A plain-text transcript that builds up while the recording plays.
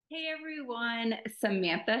Hey everyone,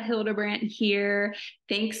 Samantha Hildebrandt here.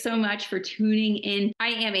 Thanks so much for tuning in. I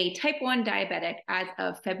am a type 1 diabetic as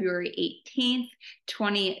of February 18th,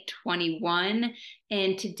 2021.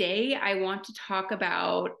 And today I want to talk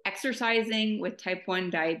about exercising with type 1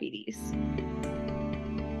 diabetes.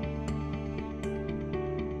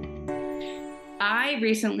 I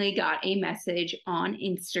recently got a message on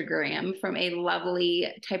Instagram from a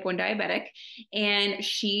lovely type 1 diabetic, and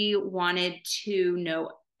she wanted to know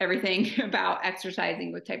everything about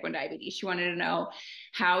exercising with type 1 diabetes. She wanted to know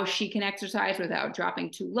how she can exercise without dropping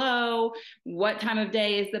too low, what time of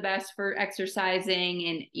day is the best for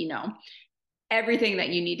exercising, and everything that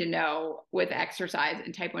you need to know with exercise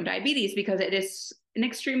and type 1 diabetes because it is an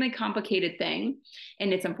extremely complicated thing.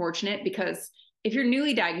 And it's unfortunate because if you're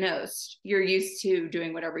newly diagnosed, you're used to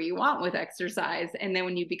doing whatever you want with exercise. And then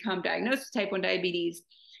when you become diagnosed with type 1 diabetes,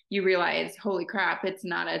 you realize, holy crap, it's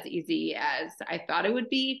not as easy as I thought it would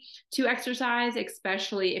be to exercise,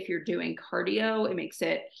 especially if you're doing cardio. It makes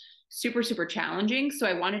it super, super challenging. So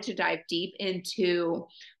I wanted to dive deep into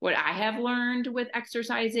what I have learned with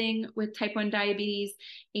exercising with type 1 diabetes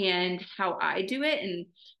and how I do it and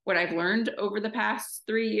what I've learned over the past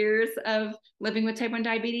 3 years of living with type 1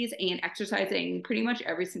 diabetes and exercising pretty much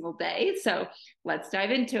every single day. So let's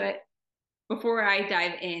dive into it. Before I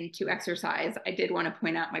dive into exercise, I did want to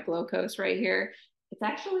point out my glucose right here. It's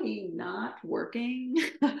actually not working.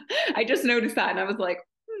 I just noticed that and I was like,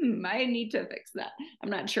 I need to fix that. I'm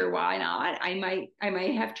not sure why not. I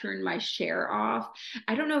might have turned my share off.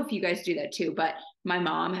 I don't know if you guys do that too, but my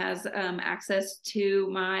mom has access to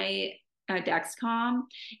my Dexcom,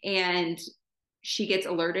 and she gets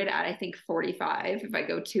alerted at I think 45 if I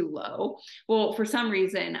go too low. Well, for some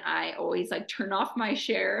reason, I always like turn off my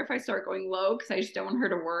share if I start going low because I just don't want her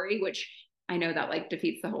to worry, which I know that like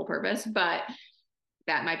defeats the whole purpose, but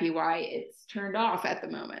that might be why it's turned off at the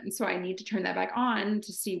moment. So I need to turn that back on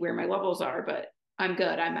to see where my levels are, but I'm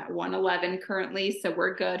good. I'm at 111 currently, so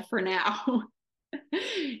we're good for now. Do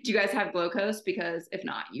you guys have glucose? Because if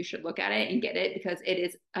not, you should look at it and get it because it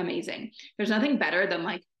is amazing. There's nothing better than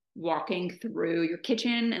like walking through your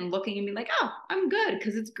kitchen and looking and being like, oh, I'm good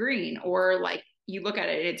because it's green. Or like you look at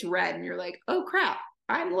it, it's red, and you're like, oh crap,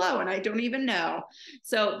 I'm low and I don't even know.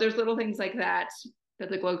 So there's little things like that that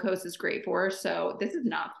the glucose is great for. So this is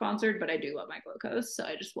not sponsored, but I do love my glucose. So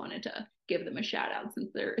I just wanted to give them a shout out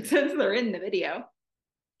since they're since they're in the video.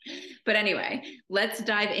 But anyway, let's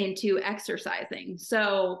dive into exercising.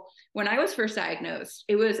 So, when I was first diagnosed,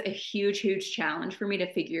 it was a huge, huge challenge for me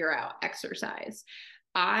to figure out exercise.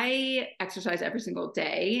 I exercise every single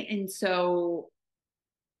day. And so,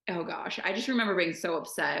 oh gosh, I just remember being so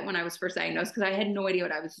upset when I was first diagnosed because I had no idea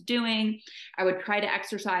what I was doing. I would try to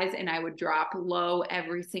exercise and I would drop low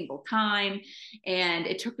every single time. And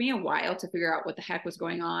it took me a while to figure out what the heck was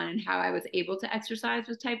going on and how I was able to exercise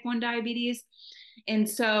with type 1 diabetes. And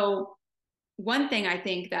so, one thing I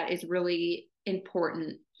think that is really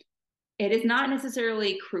important, it is not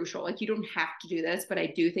necessarily crucial. Like, you don't have to do this, but I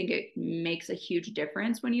do think it makes a huge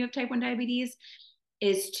difference when you have type 1 diabetes,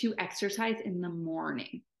 is to exercise in the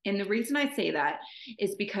morning. And the reason I say that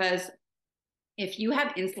is because if you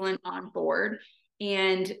have insulin on board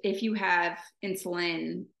and if you have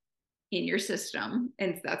insulin in your system,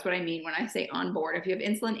 and that's what I mean when I say on board, if you have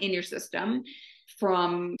insulin in your system,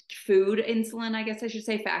 from food insulin, I guess I should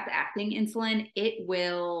say fast acting insulin, it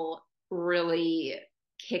will really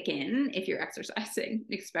kick in if you're exercising,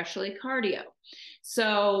 especially cardio.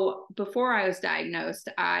 So before I was diagnosed,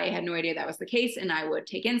 I had no idea that was the case. And I would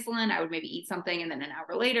take insulin, I would maybe eat something. And then an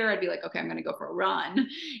hour later, I'd be like, okay, I'm going to go for a run.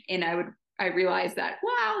 And I realized that,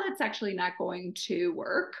 wow, that's actually not going to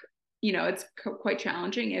work. It's quite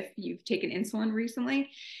challenging if you've taken insulin recently.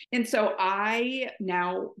 And so I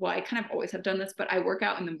kind of always have done this, but I work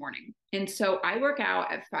out in the morning. And so I work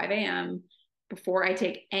out at 5 a.m. before I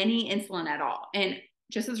take any insulin at all. And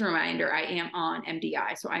just as a reminder, I am on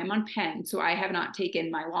MDI. So I am on pen. So I have not taken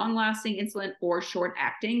my long lasting insulin or short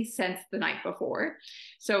acting since the night before.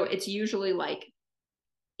 So it's usually like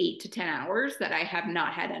 8 to 10 hours that I have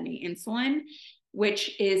not had any insulin,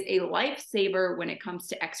 which is a lifesaver when it comes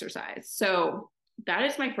to exercise. So that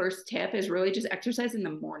is my first tip, is really just exercise in the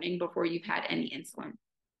morning before you've had any insulin.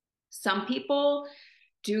 Some people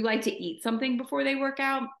do like to eat something before they work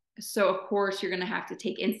out. So of course you're going to have to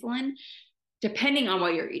take insulin depending on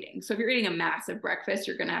what you're eating. So if you're eating a massive breakfast,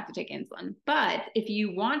 you're going to have to take insulin. But if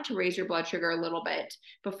you want to raise your blood sugar a little bit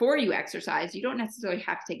before you exercise, you don't necessarily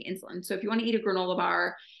have to take insulin. So if you want to eat a granola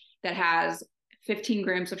bar that has 15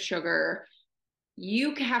 grams of sugar,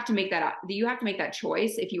 you have to make that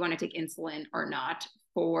choice if you want to take insulin or not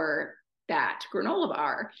for that granola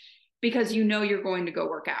bar. because you know you're going to go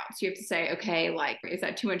work out. So you have to say, okay, like, is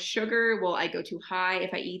that too much sugar? Will I go too high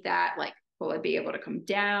if I eat that? Like, will I be able to come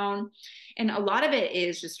down? And a lot of it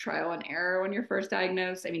is just trial and error when you're first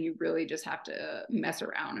diagnosed. I mean, you really just have to mess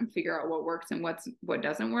around and figure out what works and what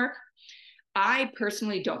doesn't work. I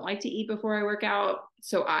personally don't like to eat before I work out.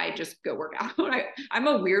 So I just go work out. I'm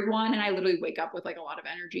a weird one, and I literally wake up with like a lot of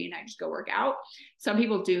energy and I just go work out. Some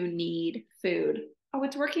people do need food. Oh,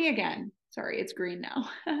 it's working again. Sorry, it's green now.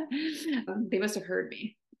 They must have heard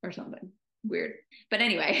me or something weird. But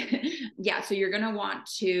anyway, yeah, so you're going to want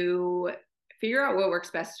to figure out what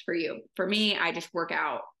works best for you. For me, I just work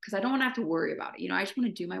out because I don't want to have to worry about it. I just want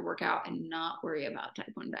to do my workout and not worry about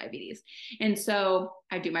type 1 diabetes. And so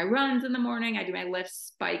I do my runs in the morning. I do my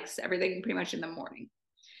lifts, spikes, everything pretty much in the morning.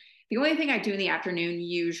 The only thing I do in the afternoon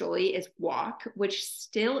usually is walk, which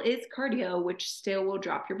still is cardio, which still will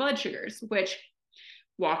drop your blood sugars, which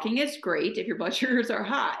walking is great if your blood sugars are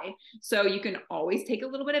high. So you can always take a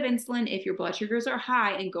little bit of insulin if your blood sugars are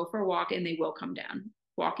high and go for a walk, and they will come down.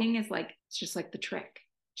 Walking is like, it's just like the trick.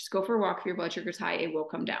 Just go for a walk. If your blood sugar is high, it will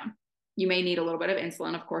come down. You may need a little bit of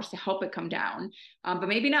insulin, of course, to help it come down, but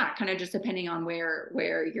maybe not, kind of just depending on where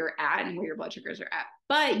you're at and where your blood sugars are at.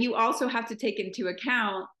 But you also have to take into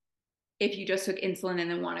account if you just took insulin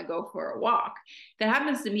and then want to go for a walk. That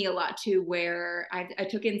happens to me a lot too, where I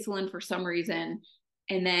took insulin for some reason,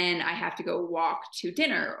 and then I have to go walk to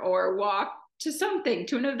dinner or walk to something,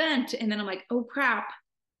 to an event. And then I'm like, oh crap,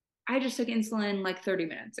 I just took insulin like 30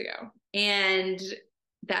 minutes ago. And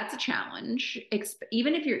that's a challenge,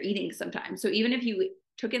 even if you're eating sometimes. So even if you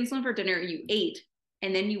took insulin for dinner, you ate,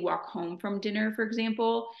 and then you walk home from dinner, for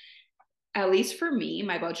example, at least for me,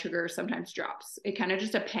 my blood sugar sometimes drops. It kind of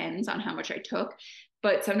just depends on how much I took,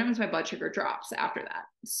 but sometimes my blood sugar drops after that.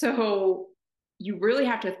 So you really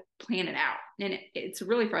have to plan it out. And it's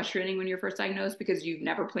really frustrating when you're first diagnosed because you've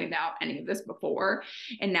never planned out any of this before.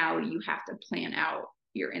 And now you have to plan out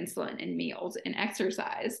your insulin and meals and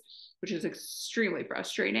exercise, which is extremely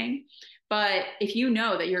frustrating. But if you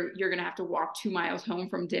know that you're going to have to walk 2 miles home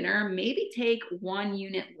from dinner, maybe take 1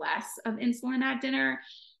 unit less of insulin at dinner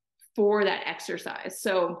for that exercise.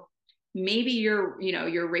 So maybe your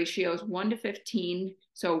ratio is 1 to 15.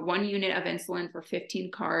 So 1 unit of insulin for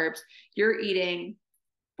 15 carbs. You're eating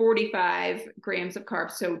 45 grams of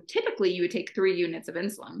carbs. So typically you would take 3 units of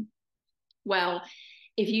insulin. Well,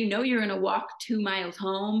 if you know you're going to walk 2 miles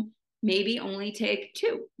home, maybe only take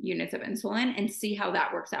 2 units of insulin and see how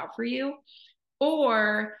that works out for you.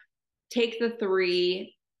 Or take the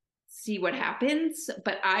 3, see what happens.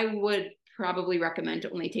 But I would probably recommend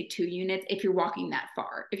to only take 2 units if you're walking that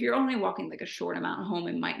far. If you're only walking like a short amount home,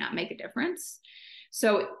 it might not make a difference.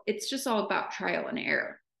 So it's just all about trial and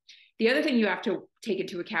error. The other thing you have to take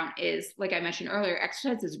into account is, like I mentioned earlier,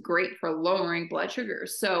 exercise is great for lowering blood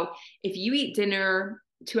sugars. So if you eat dinner,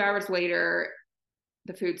 2 hours later,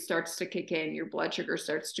 the food starts to kick in, your blood sugar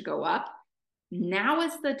starts to go up, now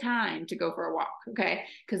is the time to go for a walk, okay?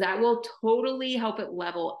 Because that will totally help it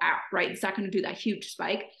level out, right? It's not going to do that huge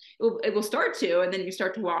spike. It will start to, and then you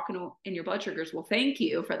start to walk, and your blood sugars will thank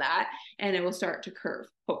you for that, and it will start to curve,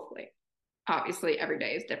 hopefully. Obviously, every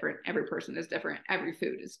day is different. Every person is different. Every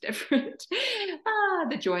food is different.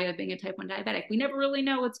 The joy of being a type 1 diabetic. We never really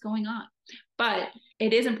know what's going on. But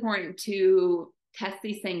it is important to test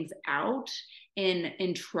these things out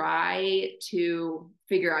and try to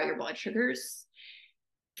figure out your blood sugars.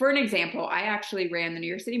 For an example, I actually ran the New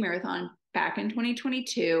York City Marathon back in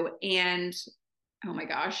 2022, and oh my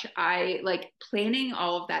gosh, planning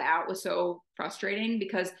all of that out was so frustrating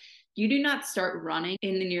because you do not start running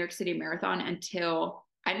in the New York City Marathon until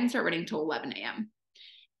I didn't start running until 11 a.m.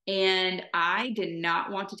 And I did not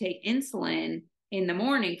want to take insulin in the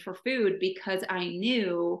morning for food because I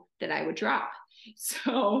knew that I would drop.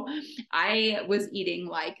 So I was eating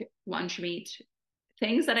like lunch meat,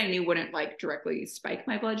 things that I knew wouldn't like directly spike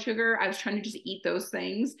my blood sugar. I was trying to just eat those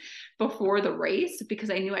things before the race because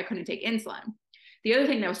I knew I couldn't take insulin. The other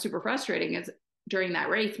thing that was super frustrating is during that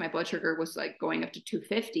race, my blood sugar was like going up to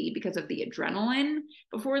 250 because of the adrenaline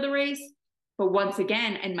before the race. But once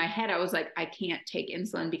again, in my head, I was like, I can't take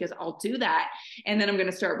insulin because I'll do that. And then I'm going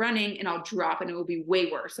to start running and I'll drop and it will be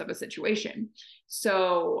way worse of a situation.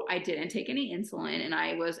 So I didn't take any insulin and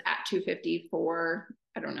I was at 250 for,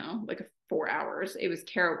 I don't know, like 4 hours. It was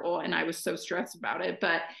terrible. And I was so stressed about it.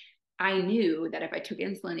 But I knew that if I took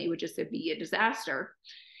insulin, it would just be a disaster.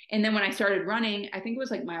 And then when I started running, I think it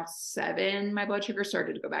was like mile 7, my blood sugar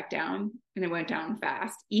started to go back down and it went down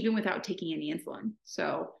fast, even without taking any insulin.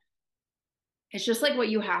 So it's just like what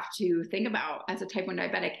you have to think about as a type 1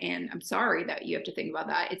 diabetic. And I'm sorry that you have to think about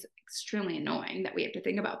that. It's extremely annoying that we have to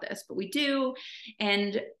think about this, but we do.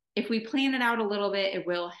 And if we plan it out a little bit, it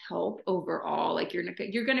will help overall. Like you're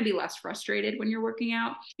going to be less frustrated when you're working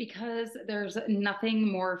out, because there's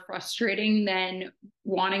nothing more frustrating than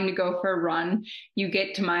wanting to go for a run. You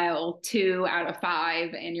get to mile 2 out of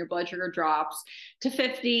 5 and your blood sugar drops to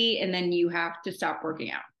 50, and then you have to stop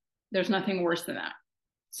working out. There's nothing worse than that.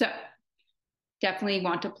 So definitely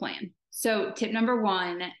want to plan. So tip number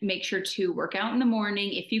 1, make sure to work out in the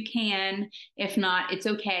morning if you can. If not, it's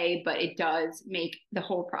okay, but it does make the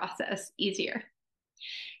whole process easier.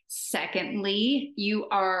 Secondly, you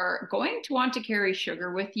are going to want to carry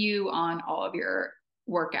sugar with you on all of your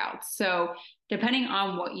workouts. So depending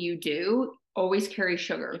on what you do, always carry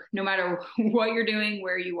sugar, no matter what you're doing,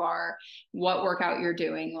 where you are, what workout you're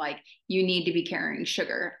doing, like you need to be carrying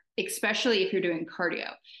sugar, especially if you're doing cardio.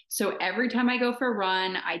 So every time I go for a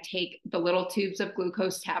run, I take the little tubes of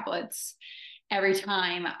glucose tablets. Every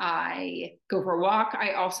time I go for a walk,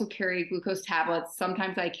 I also carry glucose tablets.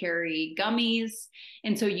 Sometimes I carry gummies.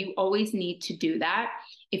 And so you always need to do that.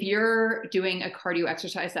 If you're doing a cardio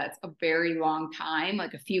exercise that's a very long time,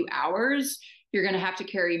 like a few hours, you're going to have to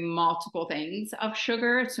carry multiple things of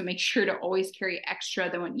sugar. So make sure to always carry extra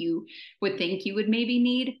than what you would think you would maybe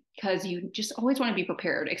need, because you just always want to be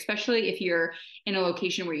prepared, especially if you're in a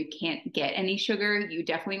location where you can't get any sugar. You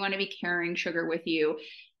definitely want to be carrying sugar with you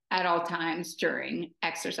at all times during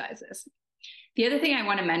exercises. The other thing I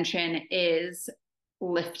want to mention is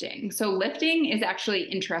lifting. So lifting is actually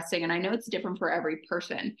interesting, and I know it's different for every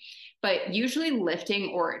person, but usually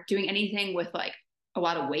lifting or doing anything with like a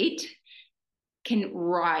lot of weight can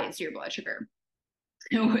rise your blood sugar.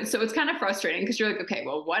 So it's kind of frustrating because you're like, okay,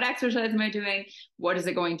 well, what exercise am I doing? What is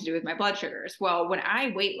it going to do with my blood sugars? Well, when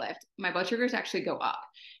I weight lift, my blood sugars actually go up,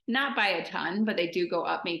 not by a ton, but they do go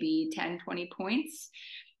up maybe 10, 20 points.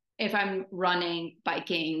 If I'm running,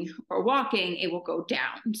 biking, or walking, it will go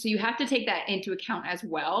down. So you have to take that into account as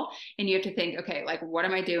well. And you have to think, okay, like, what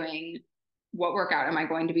am I doing? What workout am I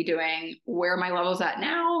going to be doing? Where are my levels at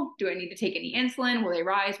now? Do I need to take any insulin? Will they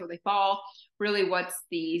rise? Will they fall? Really, what's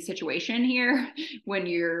the situation here when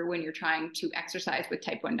you're trying to exercise with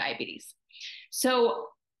type 1 diabetes? So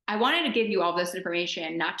I wanted to give you all this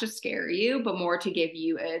information, not to scare you, but more to give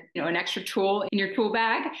you an extra tool in your tool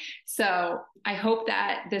bag. So I hope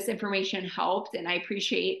that this information helped, and I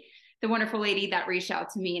appreciate the wonderful lady that reached out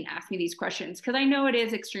to me and asked me these questions, because I know it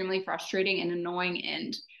is extremely frustrating and annoying,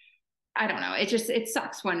 and I don't know, it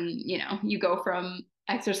sucks when, you go from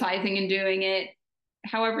exercising and doing it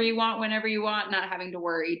however you want, whenever you want, not having to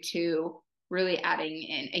worry, to really adding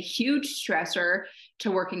in a huge stressor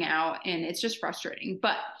to working out. And it's just frustrating.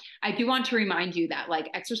 But I do want to remind you that like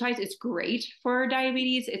exercise is great for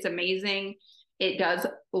diabetes. It's amazing. It does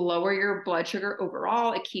lower your blood sugar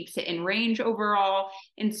overall. It keeps it in range overall.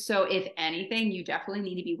 And so if anything, you definitely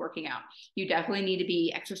need to be working out. You definitely need to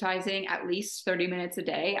be exercising at least 30 minutes a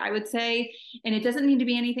day, I would say. And it doesn't need to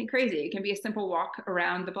be anything crazy. It can be a simple walk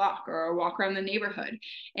around the block or a walk around the neighborhood.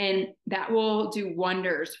 And that will do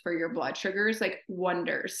wonders for your blood sugars, like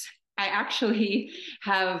wonders. I actually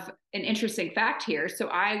have an interesting fact here. So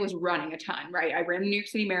I was running a ton, right? I ran the New York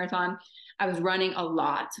City Marathon. I was running a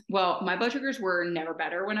lot. Well, my blood sugars were never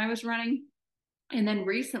better when I was running. And then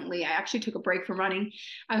recently, I actually took a break from running.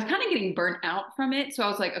 I was kind of getting burnt out from it. So I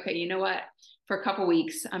was like, okay, you know what? For a couple of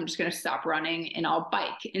weeks, I'm just going to stop running and I'll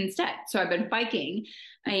bike instead. So I've been biking,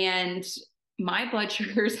 and my blood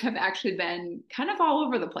sugars have actually been kind of all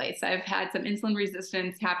over the place. I've had some insulin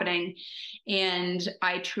resistance happening, and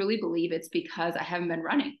I truly believe it's because I haven't been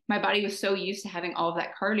running. My body was so used to having all of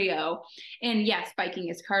that cardio. And yes, biking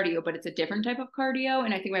is cardio, but it's a different type of cardio.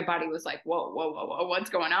 And I think my body was like, whoa, whoa, whoa, whoa,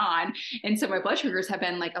 what's going on? And so my blood sugars have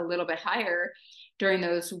been like a little bit higher during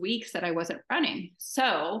those weeks that I wasn't running.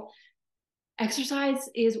 So exercise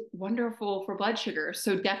is wonderful for blood sugar.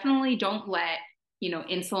 So definitely don't let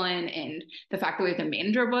insulin and the fact that we have to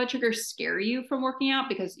manage our blood sugar scare you from working out,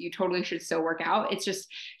 because you totally should still work out. It's just,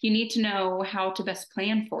 you need to know how to best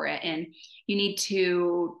plan for it, and you need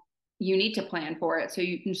to plan for it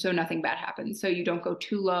so nothing bad happens. So you don't go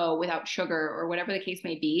too low without sugar or whatever the case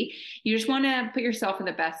may be. You just want to put yourself in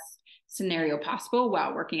the best scenario possible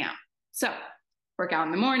while working out. So work out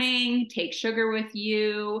in the morning, take sugar with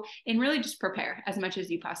you, and really just prepare as much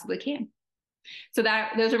as you possibly can. So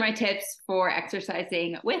those are my tips for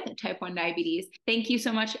exercising with type 1 diabetes. Thank you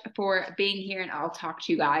so much for being here, and I'll talk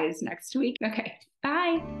to you guys next week. Okay,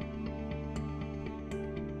 bye.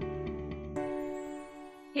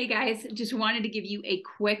 Hey guys, just wanted to give you a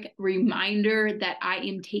quick reminder that I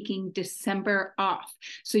am taking December off.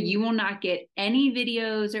 So you will not get any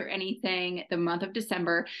videos or anything the month of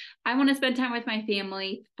December. I want to spend time with my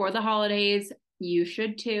family for the holidays, You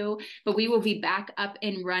should too. But we will be back up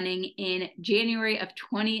and running in January of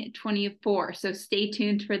 2024. So stay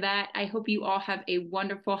tuned for that. I hope you all have a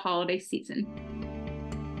wonderful holiday season.